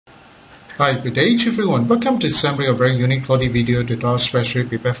Hi, good day to everyone. Welcome to assembly a very unique 4D video tutorial specially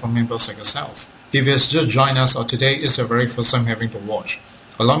prepared for members like yourself. If you have just joined us or today is the very first time having to watch,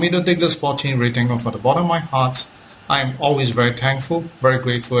 allow me to take this 14 rectangle from the bottom of my heart. I am always very thankful, very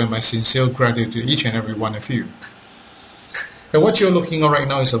grateful, and my sincere gratitude to each and every one of you. And what you're looking at right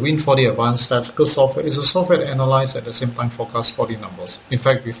now is a Win4D Advance Statistical Software. It's a software that analyzes at the same time forecast 4D numbers. In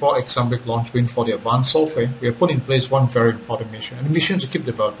fact, before Assembly launched Win4D Advance Software, we have put in place one very important mission, and the mission is to keep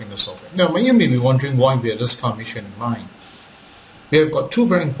developing the software. Now, you may be wondering why we have this kind of mission in mind. We have got two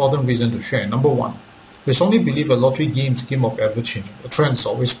very important reasons to share. Number one, we strongly believe a lottery game is a game of ever changing. The trend is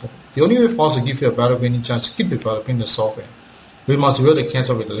always moving. The only way for us to give you a better winning chance to keep developing the software, we must be able to catch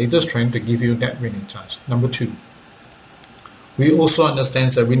up with the latest trend to give you that winning chance. Number two, we also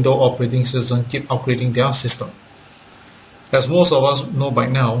understand that Windows operating systems keep upgrading their system. As most of us know by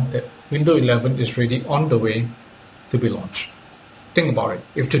now, that Windows 11 is really on the way to be launched. Think about it.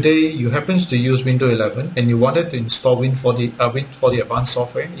 If today you happen to use Windows 11 and you wanted to install Win4D Advanced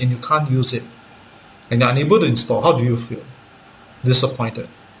Software and you can't use it and you're unable to install, how do you feel? Disappointed.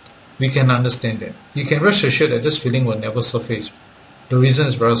 We can understand that. You can rest assured that this feeling will never surface. The reason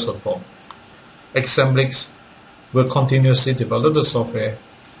is very simple. Assemblies will continuously develop the software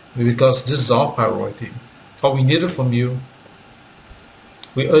because this is our priority. What we needed from you,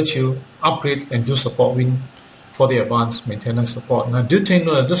 we urge you upgrade and do support Win4D Advanced maintenance support. Now do take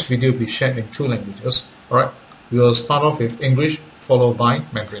note that this video will be shared in two languages. Alright, we will start off with English followed by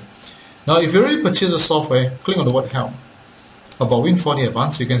Mandarin. Now if you already purchased the software, click on the word help. About Win4D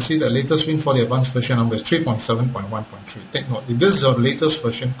Advanced, you can see the latest Win4D Advanced version number is 3.7.1.3. Take note, if this is your latest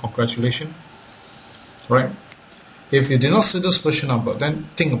version, congratulations. Right? If you do not see this version number, then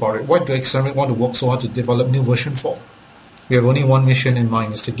think about it. Why do Accelerate want to work so hard to develop new version for? We have only one mission in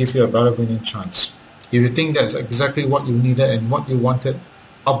mind, is to give you a better winning chance. If you think that's exactly what you needed and what you wanted,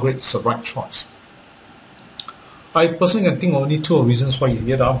 upgrade is the right choice. I personally can think of only two reasons why you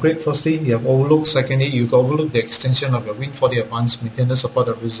get the upgrade. Firstly, you have overlooked. Secondly, you've overlooked the extension of your Win4D Advanced maintenance support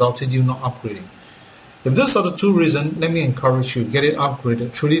that resulted you not upgrading. If these are the two reasons, let me encourage you, get it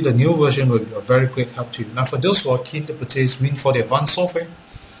upgraded. Truly, the new version will be a very great help to you. Now, for those who are keen to purchase Win4D Advanced Software,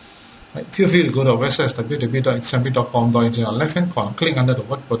 right, feel free to go to our website, www.assembly.com. In the left-hand corner, click under the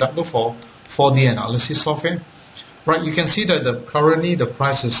word product, look for 4D analysis software. Right, you can see that currently the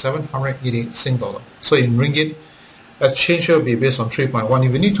price is 788 Sing dollar. So in ringgit, exchange will be based on 3.1.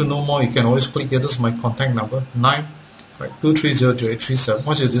 If you need to know more, you can always click here. This is my contact number, 923002837.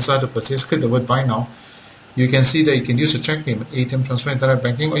 Once you decide to purchase, click the word buy now. You can see that you can use a check payment, ATM transfer, internet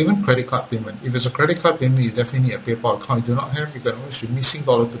banking, or even credit card payment. If it's a credit card payment, you definitely need a PayPal account. You do not have, you can always remit Sing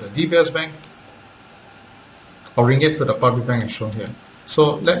dollar to the DBS bank or ringgit to the public bank as shown here.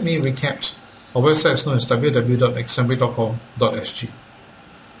 So let me recap. Our website is known as www.assembly.com.sg.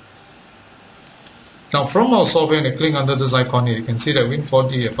 Now from our software, and click under this icon here, you can see that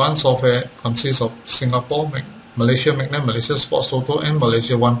Win4D Advanced Software consists of Singapore, Malaysia Magnum, Malaysia Sports Toto, and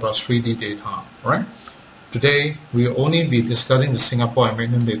Malaysia 1+3D data. Right? Today, we will only be discussing the Singapore and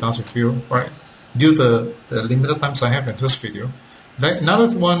Magnum data with you, right? Due to the limited times I have in this video. Another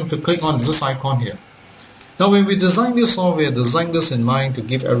one to click on this icon here. Now, when we design this software, we design this in mind to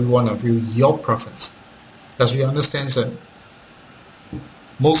give every one of you your preference. As we understand that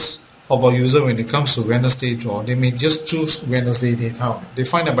most of our users, when it comes to Wednesday draw, they may just choose Wednesday data. They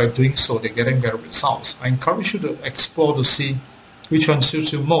find that by doing so, they're getting better results. I encourage you to explore to see which one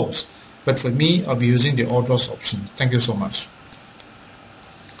suits you most. But for me, I'll be using the all draws option. Thank you so much.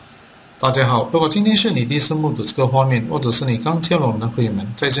 大家好，如果今天是你第一次目睹这个画面，或者是你刚加入我们的会员们，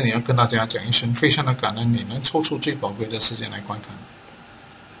在这里要跟大家讲一声，非常的感恩你能抽出最宝贵的时间来观看。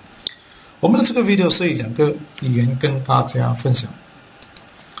我们的这个 video 是以两个语言跟大家分享。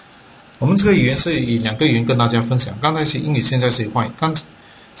我们这个语言是以两个语言跟大家分享。刚才是英语，现在是外语。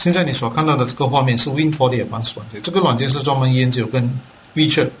现在你所看到的这个画面是 Win4D Advance 软件，这个软件是专门研究跟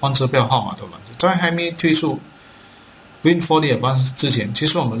WeChat 换车票号码的软件。在还没推出 Win4D Advance 之前，其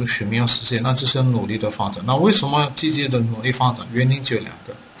实我们的使命要实现，那就是要努力的发展。那为什么积极的努力发展？原因就有两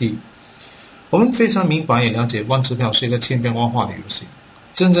个。第一，我们非常明白也了解换车票是一个千变万化的游戏，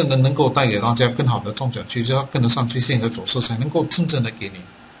真正的能够带给大家更好的中奖率，就要跟得上最新的走势，才能够真正的给你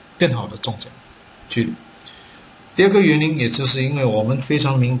更好的中奖率。第二个原因，也就是因为我们非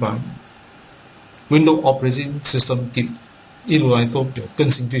常明白 Windows Operating System 一路来都有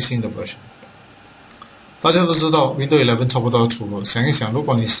更新最新的 version。大家都知道 Windows 11差不多要出了，想一想，如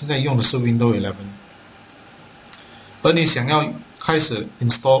果你现在用的是 Windows 11，而你想要开始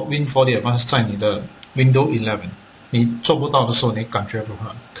install Win4D Advance 在你的 Windows 11，你做不到的时候，你感觉如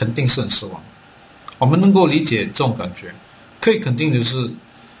何？肯定是很失望。我们能够理解这种感觉，可以肯定的是，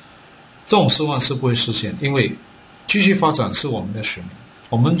这种失望是不会实现，因为继续发展是我们的使命。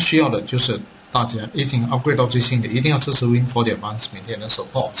我们需要的就是大家一定 upgrade 到最新的，一定要支持 Win4D Advance 每天的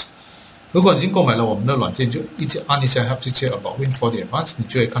support。如果你已经购买了我们的软件，就一直按一下 Help to check about Win4D Advance， 你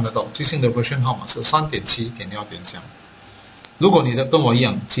就会看得到最新的 version 号码是 3.7.1.3。如果你的跟我一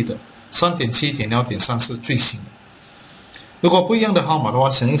样，记得 3.7.1.3 是最新的。如果不一样的号码的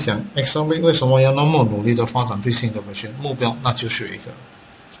话，想一想 Xavier 为什么要那么努力的发展最新的 version？ 目标那就是一个，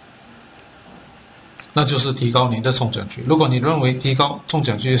那就是提高你的中奖率。如果你认为提高中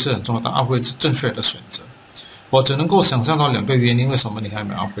奖率是很重要的 upgrade 是正确的选择，我只能够想象到2个原因为什么你还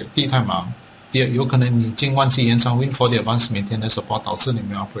没 upgrade。第一，太忙；第二，有可能你已经忘记延长 Win4D Advance 每天的 support， 导致你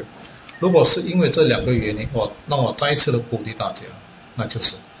没 upgrade。如果是因为这2个原因，让我再一次的鼓励大家，那就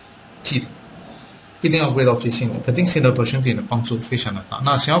是记得一定要 upgrade 到最新的，肯定新的 version 对你的帮助非常的大。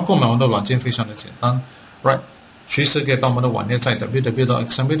那想要购买我们的软件非常的简单 ，right？ 随时可以到我们的网页，在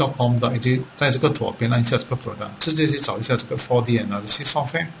www.xavier.com 以及在这个左边按一下这个 product， 直接去找一下这个 4D analyse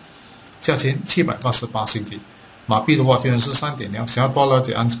software， 价钱788新币。马币的话居然是3.0，想要多了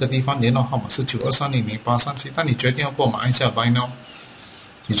解按这个地方，联络号码是92300837。当你决定要购买，按下 Buy Now，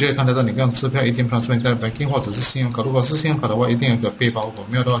 你就会看得到你用支票、ATM Transfer、Banking 或者是信用卡。如果是信用卡的话，一定有个背包；如果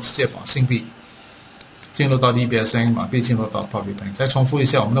没有的话，直接把新币进入到 DBS， 马币进入到 Public Bank。再重复一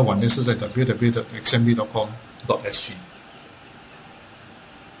下，我们的网页是在 www.xavier.com.sg。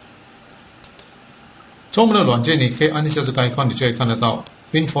从我们的软件，你可以按一下这个 icon， 你就会看得到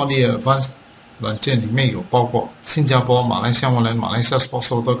Win4D Advance。软件里面有包括新加坡、马来西亚湾人、马来西亚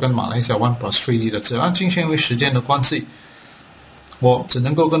Sports Logo 跟马来西亚 1+3D 的字。按今天因为时间的关系，我只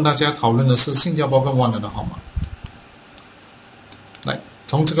能够跟大家讨论的是新加坡跟湾人的号码。来，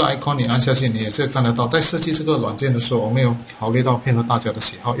从这个 icon 你按下去，你也是看得到，在设计这个软件的时候，我们有考虑到配合大家的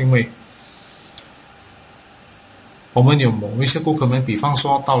喜好，因为我们有某一些顾客们，比方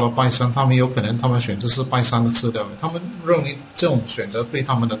说到了拜山，他们有可能他们选择是拜山的资料，他们认为这种选择对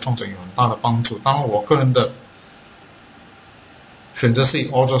他们的中奖有很大的帮助。当然，我个人的选择是以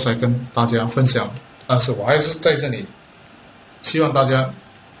Audio 来跟大家分享，但是我还是在这里希望大家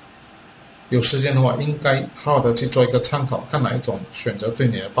有时间的话，应该好好的去做一个参考，看哪一种选择对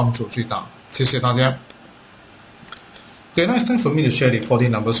你的帮助最大。谢谢大家。Okay, now it's time for me to share the 4D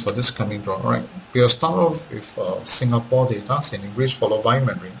numbers for this coming draw. Alright, we'll start off with Singapore data in English followed by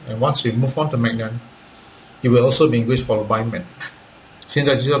Mandarin. And once we move on to Magnum, it will also be English followed by Mandarin. 现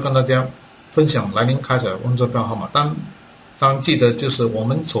在就要跟大家分享来临开始温州标号码。当记得就是我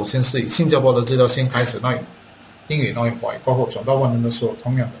们首先是以新加坡的资料先开始，那英语那一华语，过后转到万能的时候，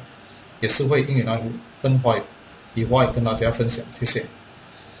同样的也是会英语那跟华语以华语跟大家分享。谢谢。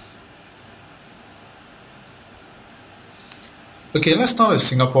Okay, let's start with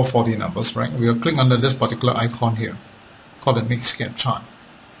Singapore 4D numbers, right? We'll click under this particular icon here, called the mixed gap chart.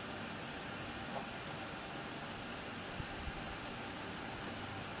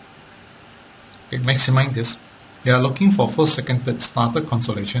 Okay, maximize this. We are looking for first, second, third starter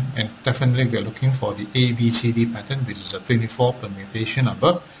consolation, and definitely we are looking for the ABCD pattern, which is a 24 permutation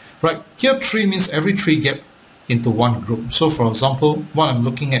number. Right, here 3 means every 3 gap into one group. So for example, what I'm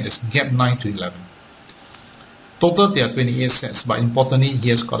looking at is gap 9 to 11. Total there are 28 sets, but importantly, he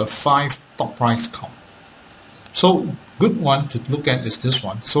has got a 5 top price count. So good one to look at is this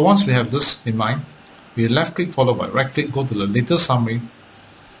one. So once we have this in mind, we left click followed by right click, go to the latest summary.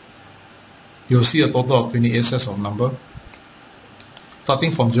 You'll see a total of 28 sets of number,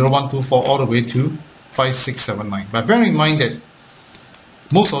 starting from 0124 all the way to 5679. But bear in mind that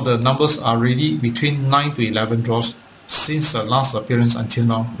most of the numbers are really between 9 to 11 draws since the last appearance until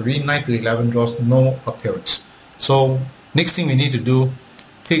now. Really 9 to 11 draws, no appearance. So next thing we need to do,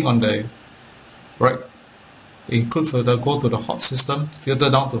 click on the right, include further, go to the hot system,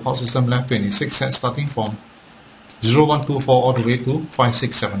 filter down to hot system, left 26 sets starting from 0124 all the way to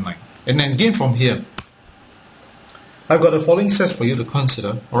 5679. And then again from here, I've got the following sets for you to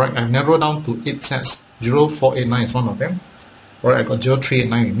consider. Alright, I've narrowed down to 8 sets. 0489 is one of them. Alright, I got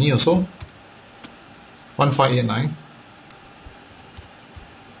 0389 with me also. 1589.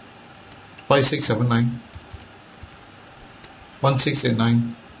 5679.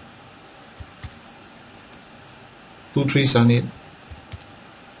 1689, 2378,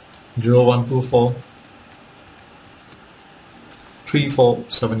 0124,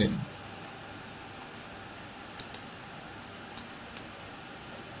 3478.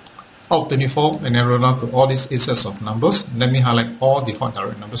 Out of 24, and narrow down to all these 8 sets of numbers. Let me highlight all the hot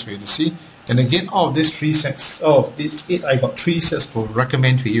direct numbers for you to see. And again, out of these 3 sets, of these 8, I got 3 sets to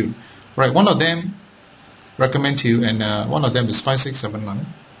recommend to you. Right, one of them recommend to you, and one of them is 5679,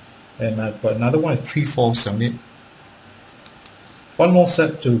 and I've got another one is 3478. One more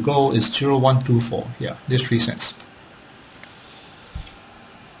set to go is 0124. Yeah, these 3 sets.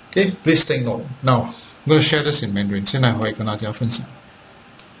 Okay, please take note. Now, I'm going to share this in Mandarin. 现在会跟大家分享。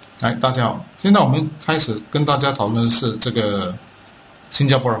来，大家好，现在我们开始跟大家讨论的是这个新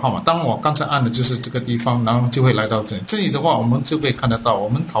加坡的号码。当然，我刚才按的就是这个地方，然后就会来到这里。这里的话，我们就可以看得到，我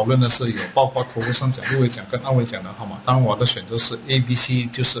们讨论的是有包括头部上讲、右位讲跟暗位讲的号码。当然，我的选择是 ABC，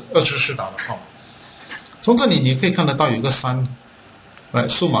 就是24打的号码。从这里你可以看得到有一个3，来，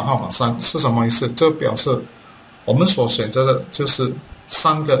数码号码3是什么意思？这表示我们所选择的就是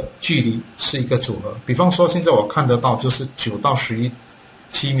3个距离是一个组合。比方说，现在我看得到就是9到11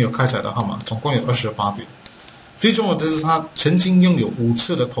期没有开采的号码，总共有28对。最重要的是它曾经拥有5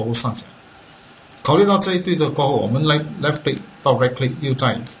次的头部上讲。考虑到这一对的过后，我们来 left click 到 right click 又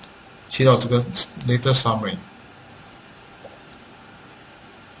再切到这个 latest summary，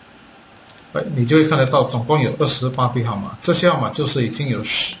 你就会看得到总共有28对号码，这些号码就是已经有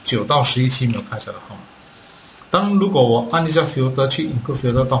9到11期没有开采的号码。当如果我按一下 filter 去 include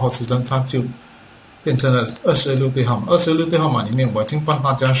filter 到后置灯，它就变成了26对号码。26对号码里面，我已经帮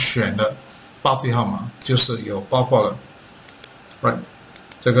大家选了8对号码，就是有包括了 right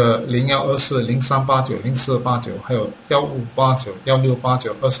这个0124、0389、0489，还有1589、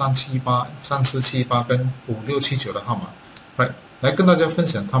1689、2378、3478跟5679的号码，来跟大家分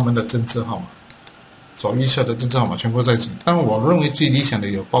享他们的真值号码，左右侧的真值号码全部在一起。但我认为最理想的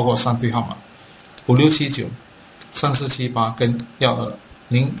有包括3对号码：5679、3478跟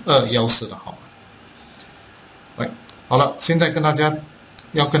0214的号码。好了，现在跟大家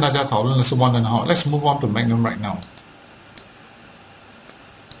讨论的是 One and Half。Let's move on to Magnum right now.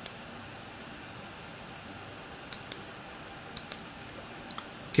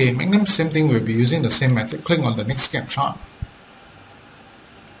 Okay, Magnum, same thing. We'll be using the same method. Click on the next gap chart.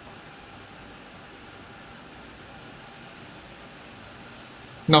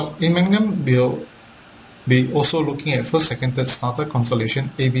 Now, in Magnum, we'll be also looking at first, second, third starter constellation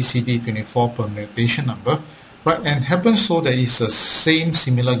ABCD24 permutation number. Right, and happens so that it's the same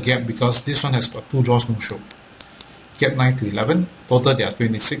similar gap because this one has got 2 draws no show. Gap 9 to 11, total there are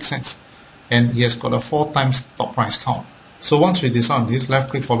 26 cents. And he has got a 4 times top price count. So once we decide on this,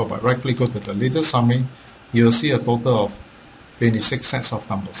 left click followed by right click, go to the latest summary, you'll see a total of 26 sets of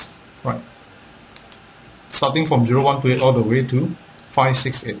numbers. Right. Starting from 0128 all the way to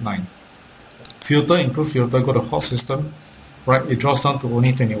 5689. Filter, include filter, go to hot system. Right, it draws down to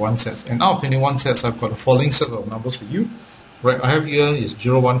only 21 sets. And out of 21 sets, I've got the following set of numbers for you. Right, I have here is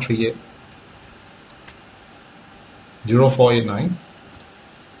 0138, 0489,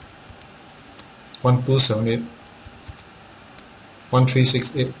 1278,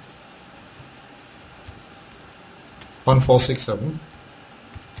 1368, 1467,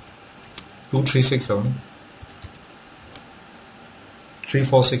 2367,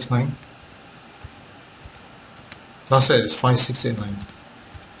 3469. Last set is 5689.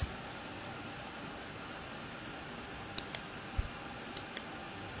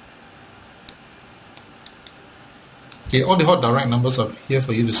 Okay, all the hot direct numbers are here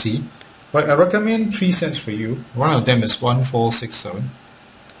for you to see. Right, I recommend 3 sets for you. One of them is 1467.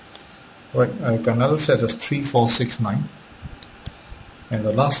 Right, I've got another set that's 3469. And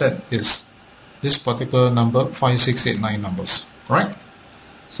the last set is this particular number, 5689 numbers. Right?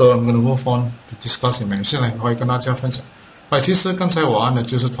 So I'm going to move on to discuss in Magnum. 现在我会跟大家分享。其实刚才我按的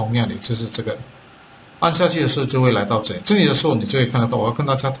就是同样的，就是这个，按下去的时候就会来到这里。这里的时候你就会看得到，我要跟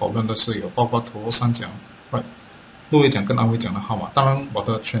大家讨论的是有包括头三讲、右位讲跟暗位讲的号码。当然我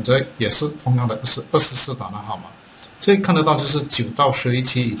的选择也是同样的，是24打的号码。所以看得到就是9到11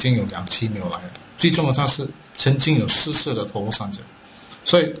期已经有2期没有来了。最重要它是曾经有4次的头三讲，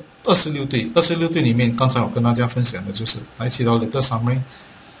所以26对里面，刚才我跟大家分享的就是来起到latest summary。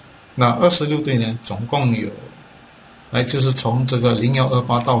那26对呢，总共有，就是从这个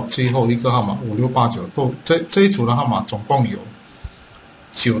0128到最后一个号码5689，都这一组的号码总共有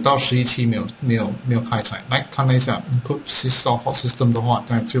9到11期没有开采。来看一下 ，include system hot system 的话，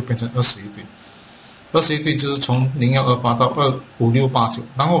那就变成21对。21对就是从0128到5689，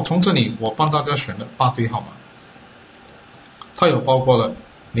然后从这里我帮大家选了8对号码，它有包括了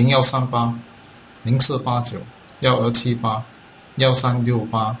0138、0489、1278、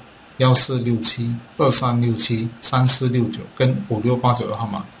1368。1467、2367、3469跟5689的号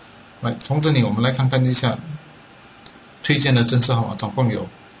码。从这里我们来看看一下推荐的真实号码，总共有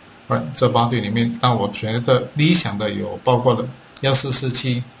这8对里面，但我觉得理想的有包括了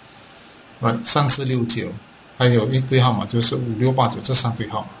1447、3469，还有一堆号码就是5689这3对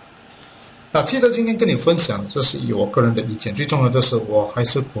号码。那记得今天跟你分享，这是以我个人的意见，最重要的是我还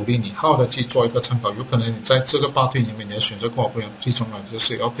是鼓励你好好的去做一个参考。有可能你在这个8天里面你的选择跟我不一样，最重要的就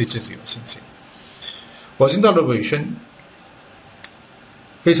是要对自己有信心。我已经到了尾声，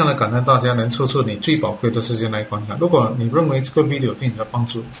非常的感恩大家能抽出你最宝贵的时间来观看。如果你认为这个 video 对你的帮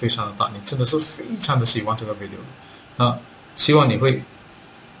助非常的大，你真的是非常的喜欢这个 video， 那希望你会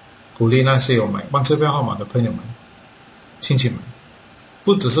鼓励那些有买万车票号码的朋友们、亲戚们，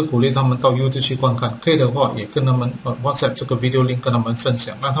不只是鼓励他们到 YouTube 去观看，可以的话也跟他们WhatsApp 这个 video link 跟他们分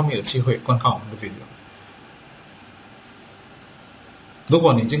享，让他们有机会观看我们的 video。如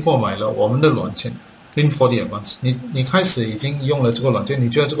果你已经购买了我们的软件 Win4D Advance， 你开始已经用了这个软件，你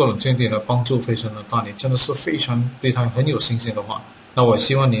觉得这个软件对你的帮助非常的大，你真的是非常对它很有信心的话，那我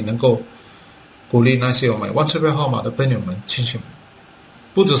希望你能够鼓励那些有买万车票号码的朋友们、亲戚们，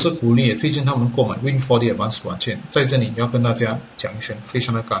不只是鼓励，也推荐他们购买 Win4D Advance 软件。在这里要跟大家讲一声，非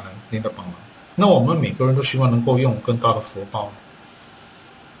常的感恩您的帮忙。那我们每个人都希望能够拥有更大的福报，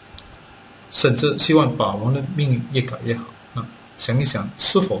甚至希望把我们的命运越改越好。那想一想，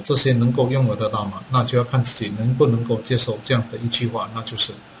是否这些能够拥有得到吗？那就要看自己能不能够接受这样的一句话，那就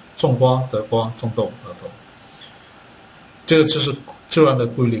是种瓜得瓜，种豆得豆。这个就是自然的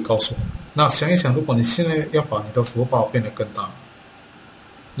规律告诉我们。那想一想，如果你现在要把你的福报变得更大，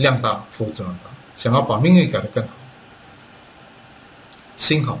量大福自然大，想要把命运改得更好，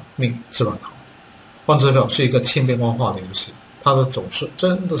心好命自然好。换支票是一个千变万化的游戏，它的走势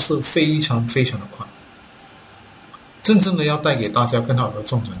真的是非常非常的快。真正的要带给大家更好的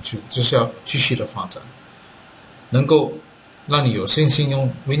中奖机会，就是要继续的发展，能够让你有信心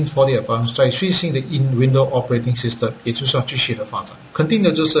用 Win4D Advance 在最新的 In-Window Operating System， 也就是要继续的发展。肯定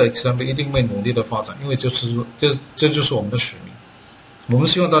的就是 Assembly 一定会努力的发展，因为这就是我们的使命。我们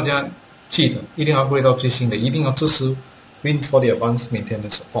希望大家记得一定要回到最新的，一定要支持 Win4D Advance 每天的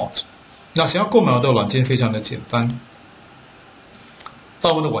support。那想要购买我的软件非常的简单，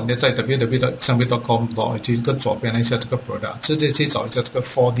到我们的网页在 www.assembly.com.au 跟左边按一下这个 product， 直接去找一下这个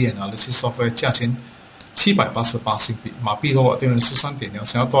 4D analyse software， 价钱788新币，马币的话对应是 3.0。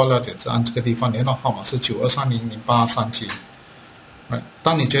想要多了解，就按这个地方，联络号码是92300837。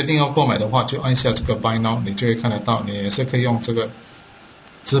当你决定要购买的话，就按下这个 Buy Now， 你就会看得到。你也是可以用这个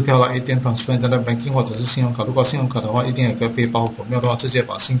支票啦、ATM transfer、Internet banking 或者是信用卡。如果信用卡的话，一定有个背包货，没有的话直接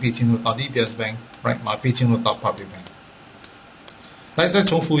把新币进入到 DBS Bank， 马币进入到 Public Bank。来，再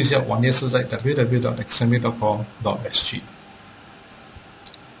重复一下，网页是在 www.assembly.com.sg。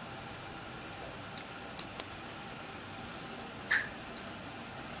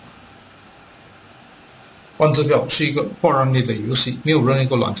换支票是一个破案类的游戏，没有任何一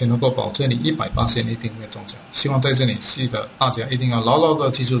个软件能够保证你100%一定会中奖。希望在这里记得大家一定要牢牢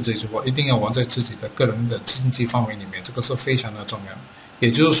的记住这句话，一定要玩在自己的个人的经济范围里面，这个是非常的重要。也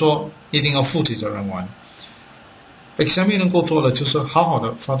就是说，一定要负起责任玩。下面能够做的就是好好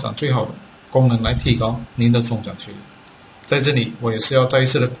的发展最好的功能来提高您的中奖几率。在这里，我也是要再一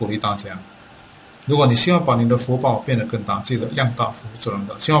次的鼓励大家，如果你希望把你的福报变得更大，记得量大福自然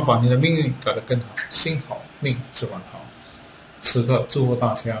大。希望把你的命运改得更好，心好命自然好。此刻祝福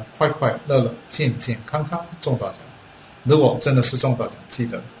大家快快乐乐、健健康康中大奖。如果真的是中大奖，记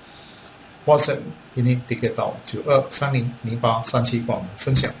得 WhatsApp 一定递给到92300837跟我们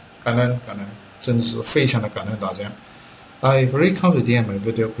分享。感恩感恩，真的是非常的感恩大家。I've already come to the end of my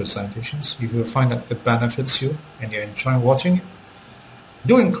video presentations. If you find that it benefits you and you enjoy watching it,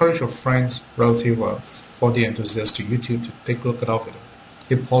 do encourage your friends, relatives, or 4D enthusiasts to YouTube to take a look at our video.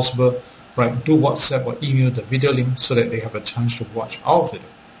 If possible, do WhatsApp or email the video link so that they have a chance to watch our video.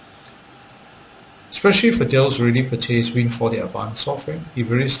 Especially for those who already purchased Win4D Advance Software, if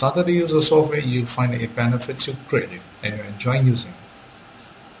you already started to use the software, you'll find that it benefits you greatly and you enjoy using it.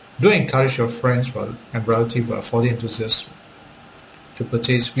 Do encourage your friends and relatives who are 4D enthusiasts to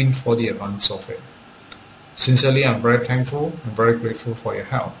purchase Win4D Advance Software. Sincerely, I'm very thankful and very grateful for your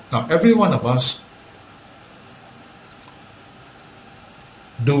help. Now, every one of us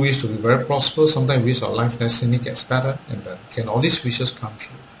do wish to be very prosperous. Sometimes wish our life destiny gets better and better. Can all these wishes come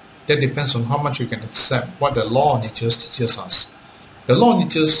true? That depends on how much you can accept what the law of nature teaches us. The law of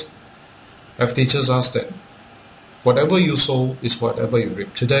nature teaches us that whatever you sow is whatever you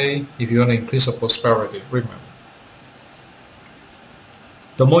reap. Today, if you want to increase your prosperity, remember,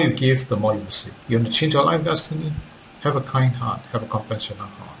 the more you give, the more you receive. You want to change your life destiny? Have a kind heart, have a compassionate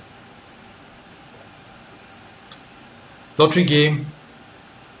heart. Lottery game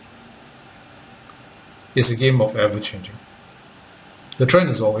is a game of ever-changing. The trend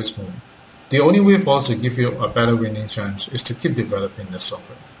is always moving. The only way for us to give you a better winning chance is to keep developing the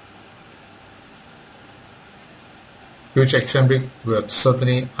software, which Assembly will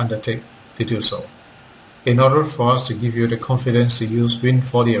certainly undertake to do so. In order for us to give you the confidence to use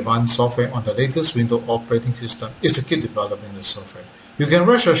Win4D Advance Software on the latest Windows operating system is to keep developing the software. You can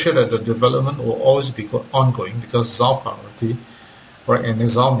rest assured that the development will always be ongoing because it's our priority, right, and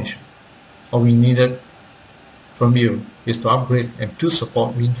it's our mission. All we needed from you is to upgrade and to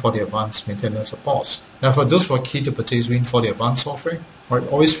support Win4D Advanced maintenance supports. Now, for those who are keen to purchase Win4D Advanced Software, right,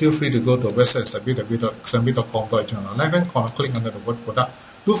 always feel free to go to our website www.xmb.com. left-hand corner, click under the word product,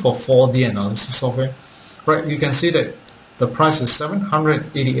 look for 4D analysis software. Right, you can see that the price is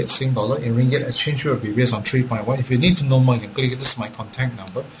 788 Sing dollar. In ringgit, exchange rate will be based on 3.1. If you need to know more, you can click. This is my contact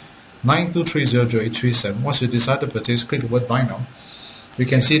number, 92300837. Once you decide to purchase, click the word buy now. You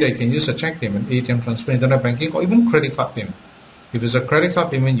can see that you can use a check payment, ATM transfer, internet banking, or even credit card payment. If it's a credit card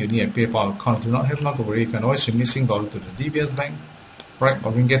payment, you need a PayPal account. Do not have not to worry. You can always remit Sing dollar to the DBS bank, right,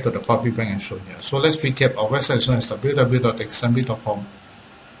 or ringgit to the public bank and show here. So let's recap. Our website is known as www.xmb.com,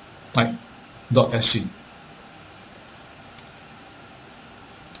 right, .sg.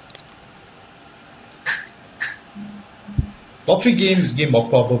 Lottery game is a game of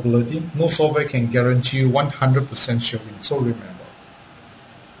probability. No software can guarantee you 100% sure win. So remember,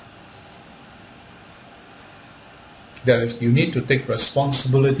 that is, you need to take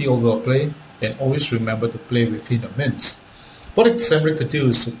responsibility over a play and always remember to play within the means. What Xmb could do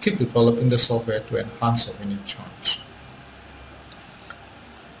is to keep developing the software to enhance your winning chance.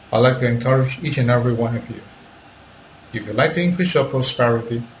 I'd like to encourage each and every one of you. If you'd like to increase your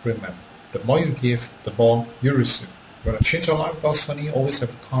prosperity, remember, the more you give, the more you receive. You want to change your life without sunny, always have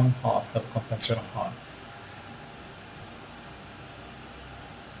a calm heart, have a compassionate heart.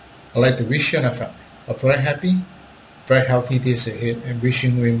 I'd like to wish you and your family a very happy, very healthy days ahead, and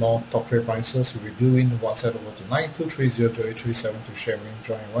wishing you more top trade prices. If you do win, WhatsApp over to 92300837 to share and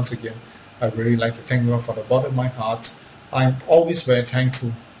enjoy. And once again, I'd really like to thank you all from the bottom of my heart. I'm always very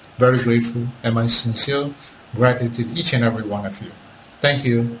thankful, very grateful, and my sincere gratitude to each and every one of you. Thank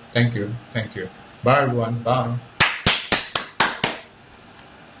you, thank you, thank you. Bye everyone, bye.